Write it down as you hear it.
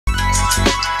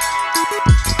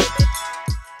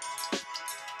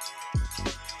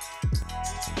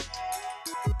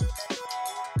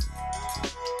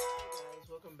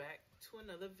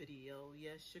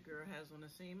guys, your girl has on the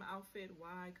same outfit.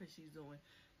 Why? Because she's doing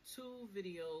 2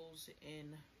 videos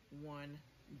in one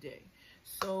day.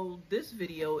 So this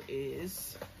video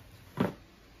is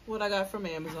what I got from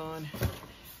Amazon.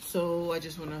 So I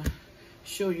just want to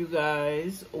show you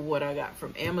guys what I got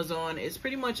from Amazon. It's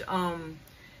pretty much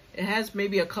it has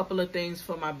maybe a couple of things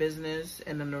for my business,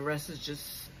 and then the rest is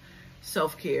just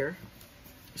self-care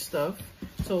stuff.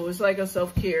 So it's like a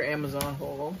self-care Amazon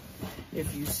haul.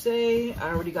 If you say, I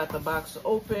already got the box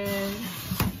open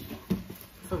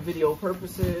for video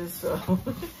purposes, so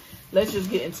let's just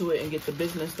get into it and get the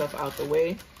business stuff out the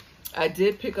way. I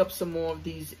did pick up some more of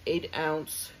these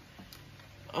 8-ounce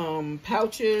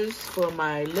pouches for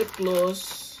my lip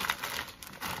gloss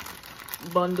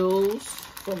bundles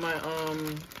for my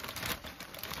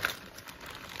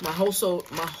my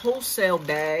wholesale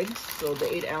bags. So the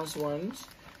 8-ounce ones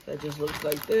that just looks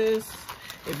like this.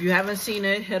 If you haven't seen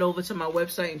it, head over to my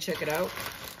website and check it out.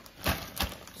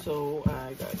 So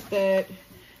I got that,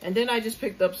 and then I just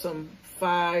picked up some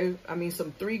 3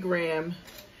 gram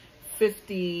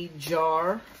 50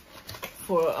 jar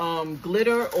for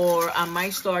glitter, or I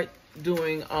might start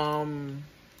doing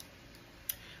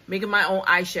making my own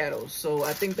eyeshadows. So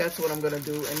I think that's what I'm gonna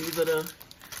do. And these are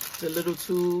the little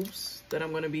tubes that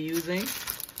I'm gonna be using.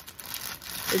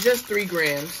 It's just 3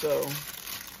 grams, so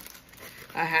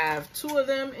I have 2 of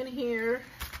them in here.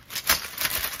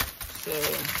 So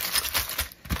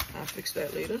I'll fix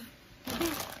that later.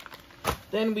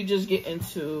 Then we just get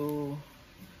into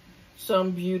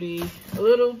some beauty, a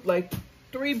little like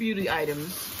 3 beauty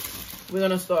items. We're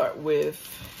gonna start with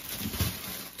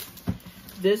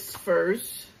this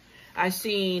first. I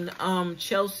seen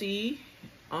Chelsea,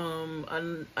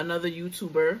 another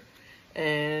YouTuber,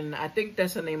 and I think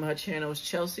that's the name of her channel is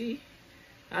Chelsea.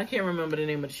 I can't remember the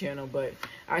name of the channel, but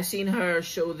I seen her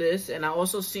show this, and I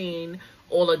also seen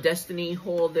All of Destiny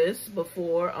haul this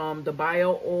before, the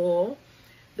bio oil,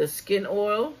 the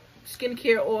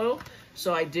skincare oil.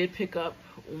 So I did pick up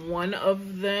one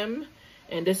of them,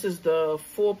 and this is the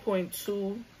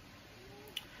 4.24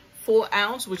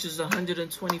 ounce, which is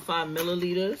 125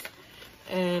 milliliters.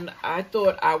 And I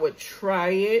thought I would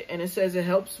try it, and it says it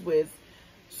helps with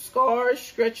scars,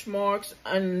 stretch marks,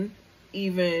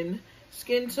 uneven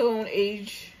skin tone,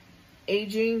 aging,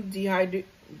 dehydrating,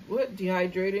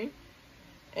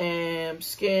 and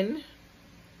skin.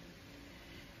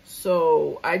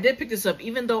 So I did pick this up,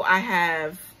 even though I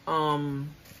have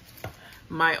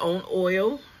my own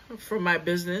oil for my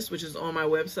business, which is on my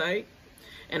website.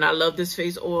 And I love this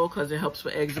face oil because it helps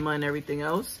with eczema and everything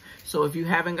else. So if you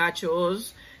haven't got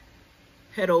yours,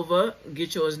 head over,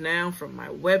 get yours now from my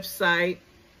website.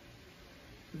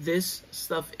 This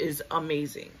stuff is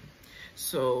amazing.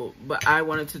 So, but I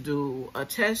wanted to do a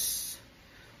test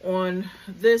on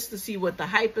this to see what the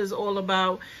hype is all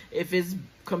about. If it's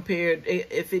compared,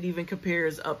 if it even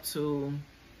compares up to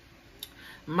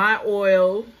my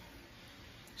oil.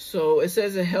 So it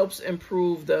says it helps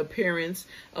improve the appearance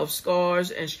of scars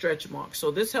and stretch marks.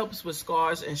 So this helps with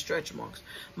scars and stretch marks.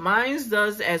 Mine's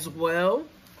does as well.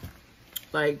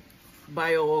 Like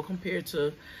bio oil compared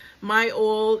to my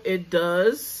oil, it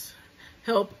does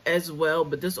help as well.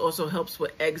 But this also helps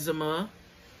with eczema.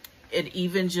 It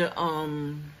evens your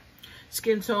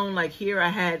skin tone. Like here I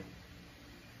had,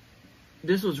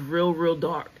 this was real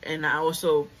dark. And I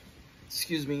also,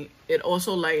 excuse me, it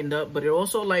also lightened up. But it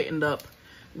also lightened up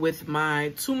with my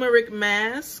turmeric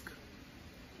mask,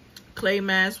 clay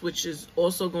mask, which is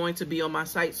also going to be on my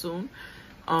site soon.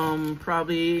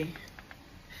 Probably,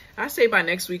 I say by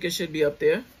next week it should be up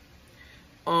there.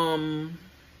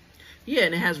 Yeah,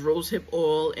 and it has rosehip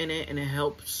oil in it, and it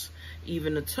helps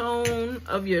even the tone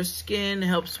of your skin. It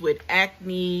helps with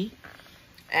acne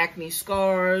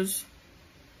scars,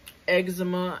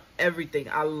 eczema, everything.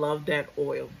 I love that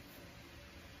oil.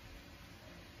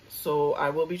 So I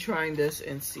will be trying this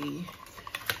and see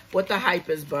what the hype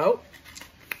is about.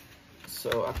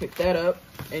 So I picked that up.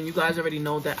 And you guys already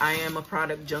know that I am a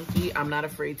product junkie. I'm not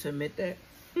afraid to admit that.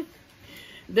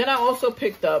 Then I also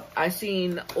picked up, I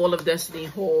seen All of Destiny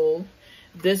haul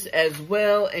this as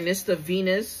well. And it's the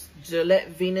Gillette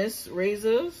Venus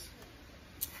razors.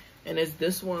 And it's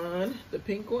this one, the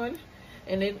pink one.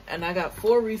 And I got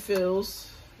 4 refills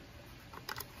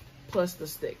plus the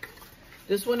stick.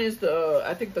 This one is the,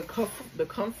 I think the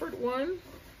comfort one,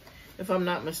 if I'm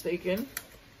not mistaken.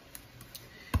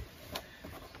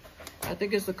 I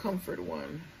think it's the comfort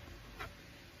one.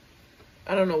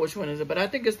 I don't know which one is it, but I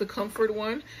think it's the comfort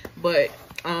one. But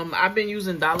I've been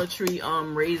using Dollar Tree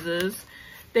razors.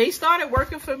 They started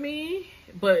working for me,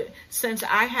 but since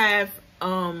I have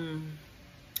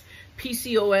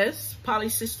PCOS,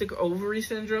 polycystic ovary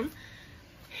syndrome,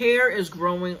 hair is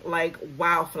growing like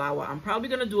wildflower. I'm probably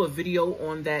gonna do a video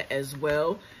on that as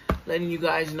well, letting you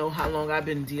guys know how long I've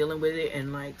been dealing with it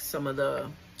and like some of the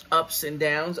ups and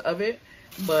downs of it.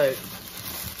 But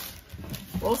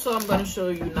also I'm gonna show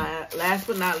you, last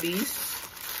but not least,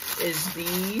 is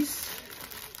these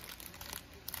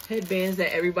headbands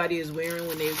that everybody is wearing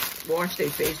when they wash their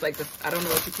face, like the, I don't know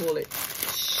what you call it,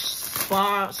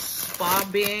 spa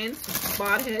bands,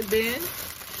 spa headbands.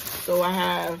 So I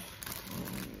have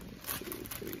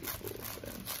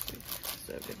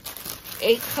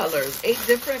 8 colors, 8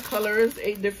 different colors,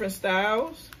 8 different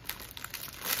styles.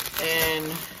 And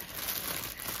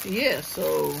yeah,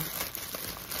 so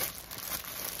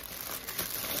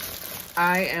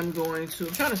I am going to,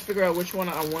 I'm trying to figure out which one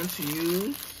I want to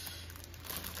use.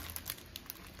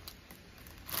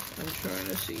 I'm trying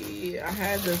to see, I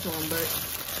had this one,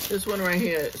 but this one right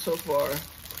here so far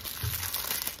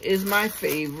is my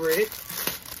favorite.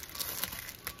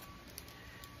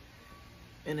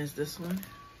 And it's this one.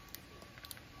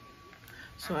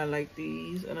 So I like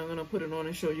these, and I'm gonna put it on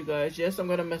and show you guys. Yes, I'm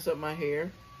gonna mess up my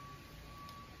hair,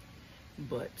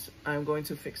 but I'm going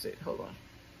to fix it. Hold on.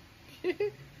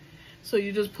 So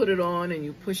you just put it on and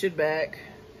you push it back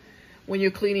when you're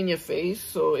cleaning your face,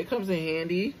 so it comes in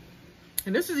handy.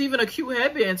 And this is even a cute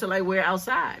headband to like wear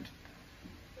outside.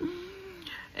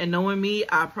 And knowing me,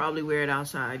 I'll probably wear it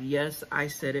outside. Yes, I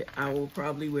said it. I will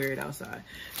probably wear it outside.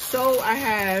 So I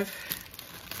have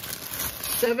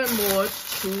 7 more to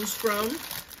choose from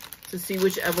to see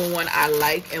whichever one I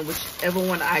like and whichever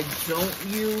one I don't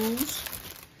use.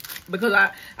 Because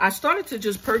I started to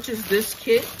just purchase this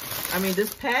kit,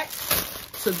 this pack,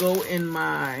 to go in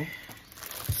my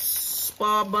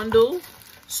spa bundle.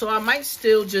 So I might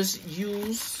still just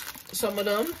use some of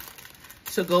them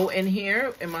to go in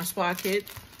here in my spa kit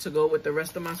to go with the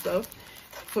rest of my stuff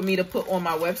for me to put on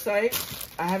my website.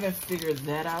 I haven't figured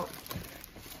that out.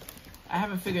 I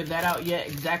haven't figured that out yet,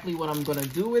 exactly what I'm gonna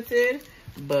do with it.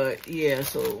 But yeah,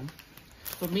 so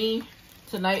for me,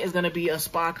 tonight is gonna be a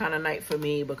spa kind of night for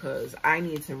me because I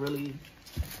need to really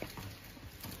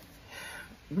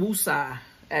woosah,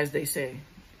 as they say.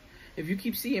 If you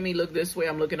keep seeing me look this way,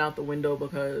 I'm looking out the window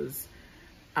because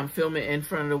I'm filming in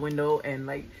front of the window, and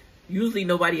like usually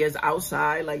nobody is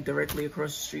outside, like directly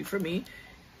across the street from me,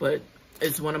 but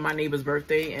it's one of my neighbor's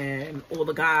birthday and all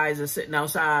the guys are sitting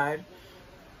outside,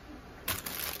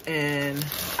 and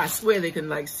I swear they can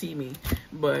like see me,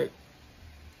 but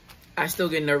I still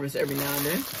get nervous every now and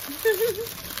then.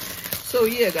 So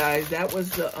yeah, guys, that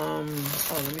was the oh,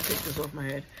 let me take this off my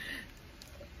head.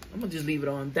 I'm gonna just leave it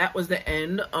on. That was the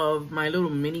end of my little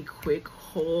mini quick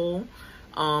haul.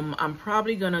 I'm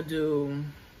probably gonna do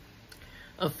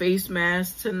a face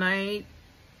mask tonight,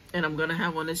 and I'm gonna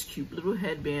have on this cute little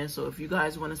headband. So if you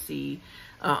guys want to see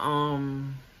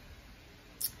another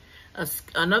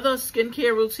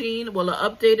skincare routine, well, an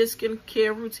updated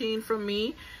skincare routine from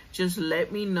me, just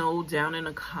let me know down in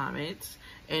the comments.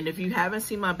 And if you haven't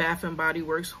seen my Bath and Body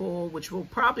Works haul, which will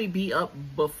probably be up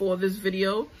before this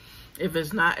video, if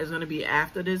it's not, it's gonna be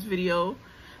after this video,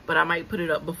 but I might put it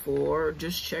up before.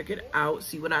 Just check it out,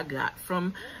 see what I got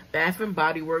from Bath and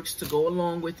Body Works to go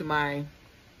along with my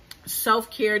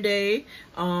self-care day.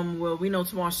 Well, we know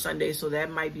tomorrow's Sunday, so that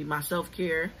might be my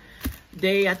self-care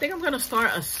day. I think I'm gonna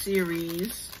start a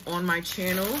series on my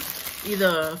channel,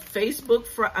 either Face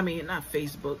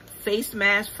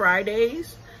Mask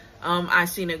Fridays. I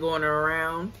seen it going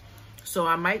around, so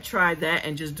I might try that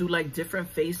and just do like different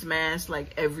face masks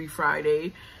like every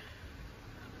Friday.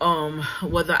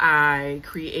 Whether I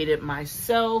create it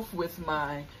myself with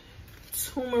my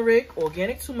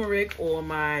organic turmeric, or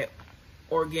my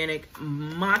organic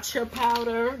matcha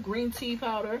powder, green tea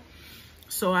powder.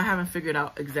 So I haven't figured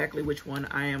out exactly which one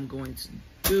I am going to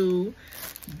do.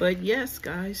 But yes,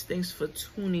 guys, thanks for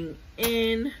tuning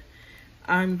in.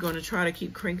 I'm going to try to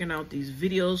keep cranking out these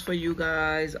videos for you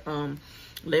guys.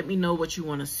 Let me know what you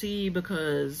want to see,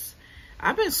 because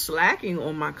I've been slacking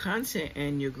on my content,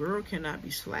 and your girl cannot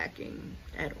be slacking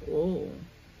at all.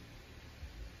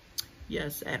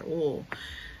 Yes, at all.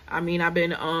 I've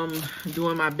been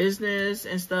doing my business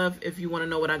and stuff. If you want to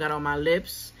know what I got on my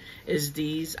lips, is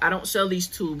these. I don't sell these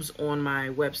tubes on my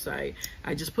website.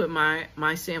 I just put my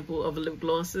sample of lip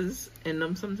glosses in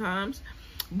them sometimes.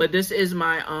 But this is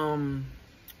my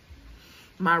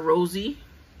my rosy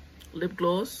lip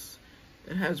gloss.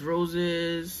 It has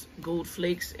roses, gold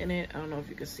flakes in it. I don't know if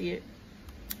you can see it.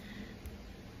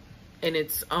 And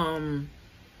it's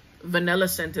vanilla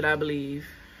scented, I believe.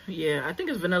 Yeah, I think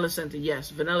it's vanilla scented.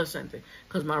 Yes, vanilla scented.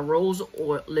 Because my rose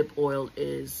lip oil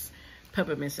is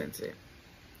peppermint scented.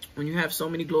 When you have so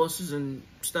many glosses and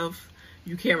stuff,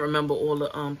 you can't remember all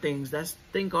the things. That's,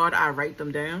 thank God I write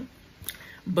them down.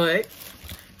 But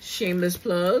shameless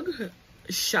plug,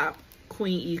 shop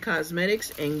Queen E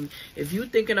Cosmetics. And if you're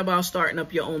thinking about starting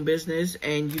up your own business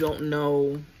and you don't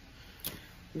know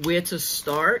where to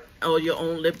start, or your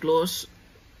own lip gloss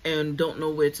and don't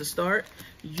know where to start,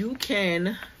 you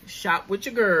can shop with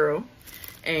your girl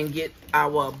and get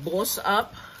our Boss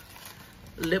Up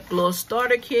lip gloss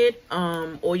starter kit.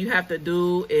 All you have to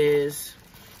do is,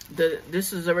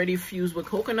 this is already fused with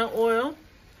coconut oil,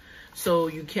 so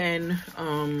you can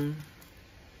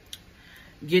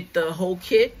get the whole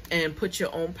kit and put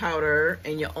your own powder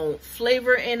and your own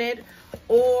flavor in it,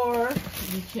 or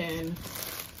you can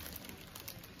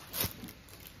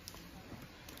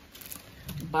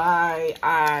buy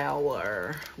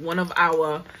one of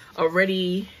our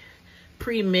already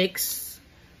pre-mixed,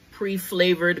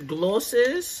 pre-flavored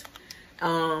glosses.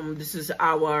 This is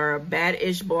our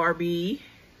Bad-ish Barbie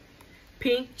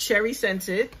pink cherry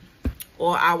scented,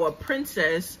 or our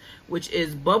Princess, which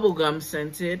is bubblegum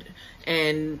scented,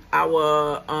 and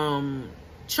our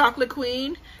Chocolate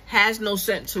Queen has no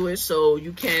scent to it, so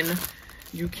you can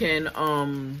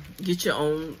get your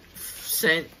own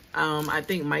scent. I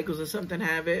think Michaels or something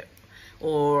have it,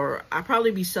 or I'll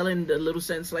probably be selling the little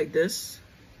scents like this.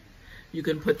 You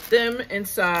can put them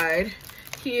inside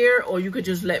here, or you could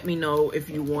just let me know if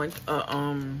you want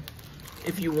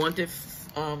it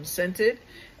scented,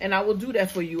 and I will do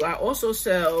that for you. I also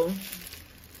sell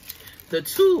the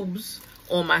tubes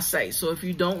on my site, so if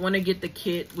you don't want to get the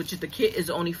kit, which the kit is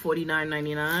only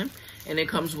 $49.99, and it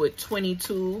comes with 20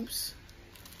 tubes,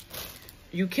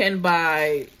 you can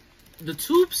buy the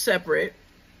tube separate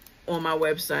on my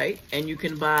website, and you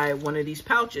can buy one of these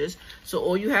pouches. So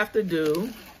all you have to do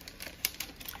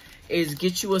is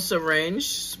get you a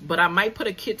syringe, but I might put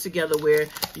a kit together where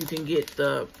you can get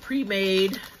the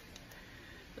pre-made,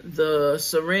 the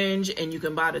syringe, and you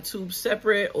can buy the tube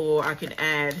separate, or I can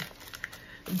add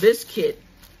this kit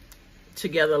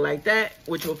together like that,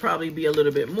 which will probably be a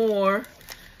little bit more,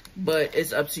 but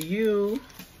it's up to you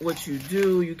what you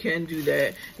do. You can do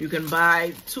that. You can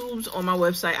buy tubes on my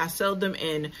website. I sell them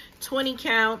in 20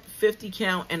 count, 50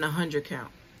 count, and 100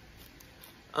 count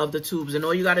of the tubes, and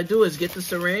all you got to do is get the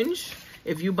syringe.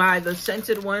 If you buy the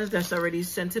scented ones that's already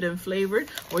scented and flavored,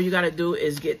 all you got to do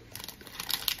is get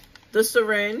the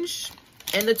syringe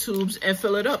and the tubes and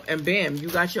fill it up, and bam, you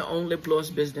got your own lip gloss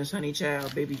business, honey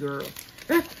child, baby girl.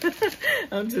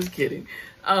 I'm just kidding.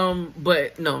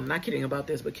 But no, I'm not kidding about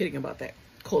this, but kidding about that,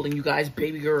 calling you guys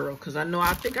baby girl, because I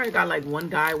think I got like one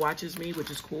guy watches me, which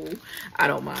is cool. I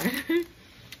don't mind.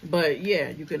 But yeah,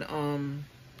 you can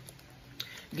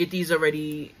get these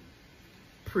already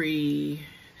already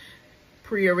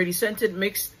scented,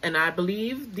 mixed, and I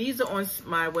believe these are on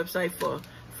my website for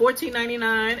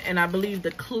 $14.99, and I believe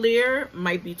the clear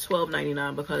might be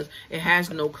 $12.99 because it has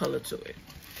no color to it.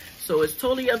 So it's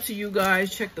totally up to you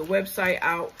guys. Check the website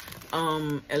out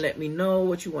and let me know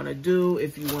what you want to do.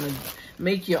 If you want to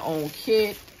make your own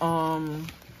kit,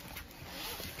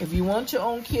 if you want your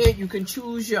own kit, you can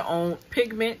choose your own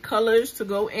pigment colors to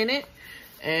go in it,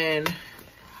 and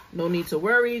no need to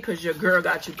worry because your girl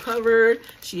got you covered.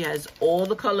 She has all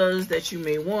the colors that you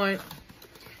may want.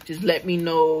 Just let me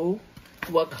know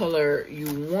what color you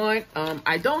want.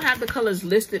 I don't have the colors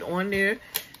listed on there,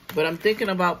 but I'm thinking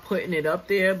about putting it up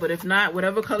there. But if not,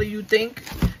 whatever color you think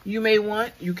you may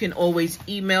want, you can always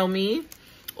email me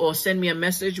or send me a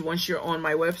message once you're on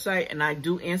my website, and I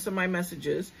do answer my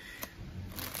messages,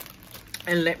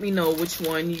 and let me know which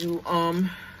one you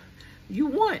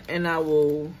want, and I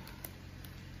will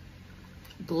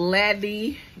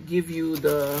gladly give you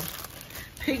the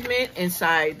pigment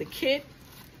inside the kit.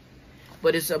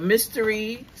 But it's a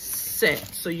mystery scent,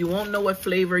 so you won't know what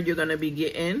flavor you're gonna be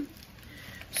getting.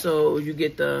 So you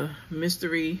get the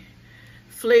mystery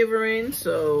flavoring.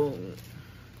 So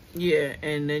yeah,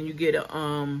 and then you get a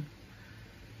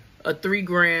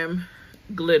 3-gram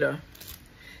glitter,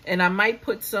 and I might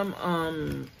put some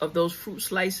of those fruit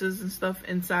slices and stuff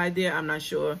inside there. I'm not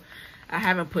sure. I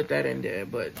haven't put that in there,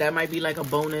 but that might be like a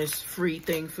bonus free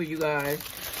thing for you guys.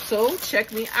 So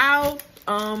check me out.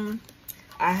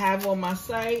 I have on my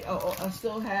site, I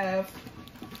still have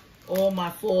all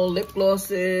my fall lip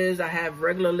glosses. I have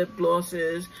regular lip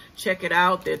glosses. Check it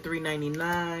out. They're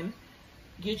 $3.99.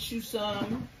 Get you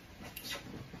some.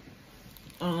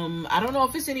 I don't know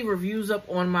if it's any reviews up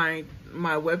on my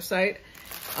website.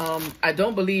 I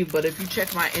don't believe, but if you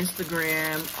check my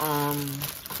Instagram,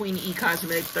 Queen E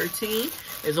Cosmetics 13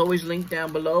 is always linked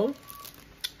down below.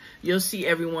 You'll see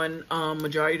everyone,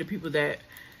 majority of the people that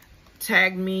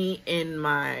tag me in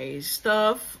my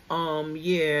stuff.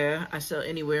 Yeah, I sell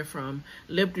anywhere from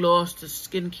lip gloss to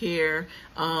skincare.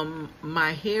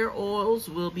 My hair oils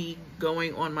will be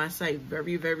going on my site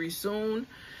very, very soon.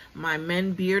 My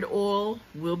men beard oil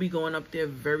will be going up there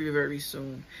very, very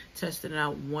soon. Testing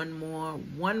out one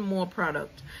more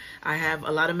product. I have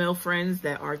a lot of male friends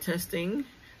that are testing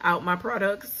out my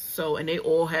products, so, and they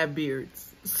all have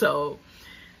beards, so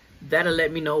that'll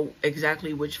let me know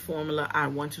exactly which formula I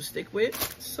want to stick with.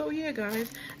 So yeah, guys,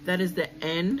 that is the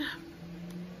end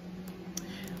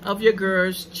of your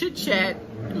girl's chit chat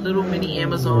little mini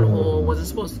Amazon haul. Wasn't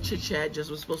supposed to chit chat, just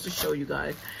was supposed to show you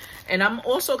guys. And I'm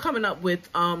also coming up with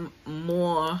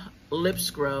more lip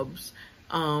scrubs.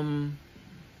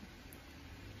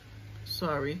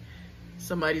 Sorry,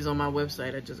 somebody's on my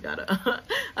website. I just got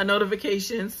a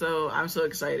notification, so I'm so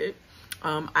excited.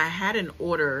 I had an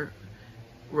order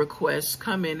request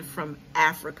come in from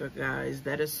Africa, guys.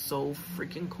 That is so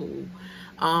freaking cool.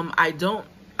 I don't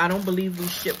believe we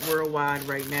ship worldwide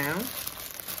right now,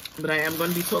 but I am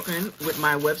going to be talking with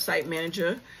my website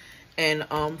manager and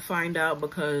find out,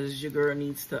 because your girl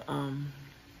needs to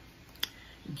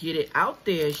get it out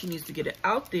there. She needs to get it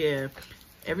out there.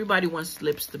 Everybody wants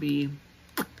lips to be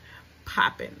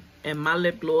popping, and my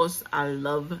lip gloss, I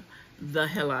love the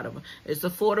hell out of it. It's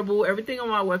affordable. Everything on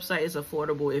my website is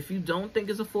affordable. If you don't think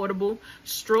it's affordable,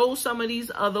 stroll some of these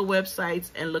other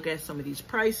websites and look at some of these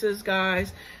prices,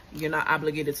 guys. You're not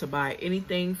obligated to buy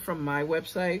anything from my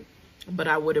website, but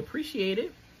I would appreciate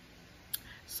it.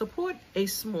 Support a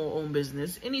small owned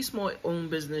business. Any small owned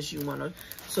business you want to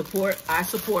support. I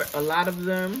support a lot of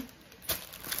them.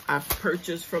 I've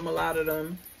purchased from a lot of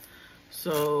them.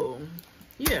 So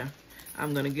yeah,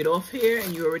 I'm going to get off here,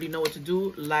 and you already know what to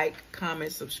do. Like,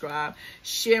 comment, subscribe,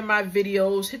 share my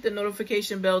videos, hit the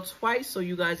notification bell twice so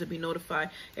you guys will be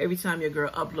notified every time your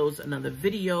girl uploads another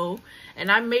video.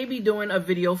 And I may be doing a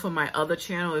video for my other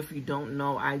channel. If you don't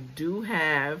know, I do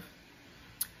have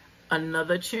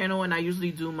another channel, and I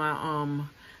usually do my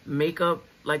makeup,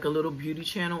 like a little beauty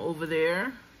channel over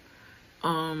there.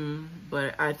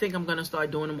 But I think I'm going to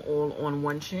start doing them all on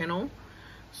one channel.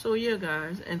 So yeah,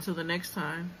 guys, until the next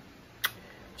time.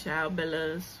 Ciao,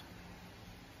 Bellas.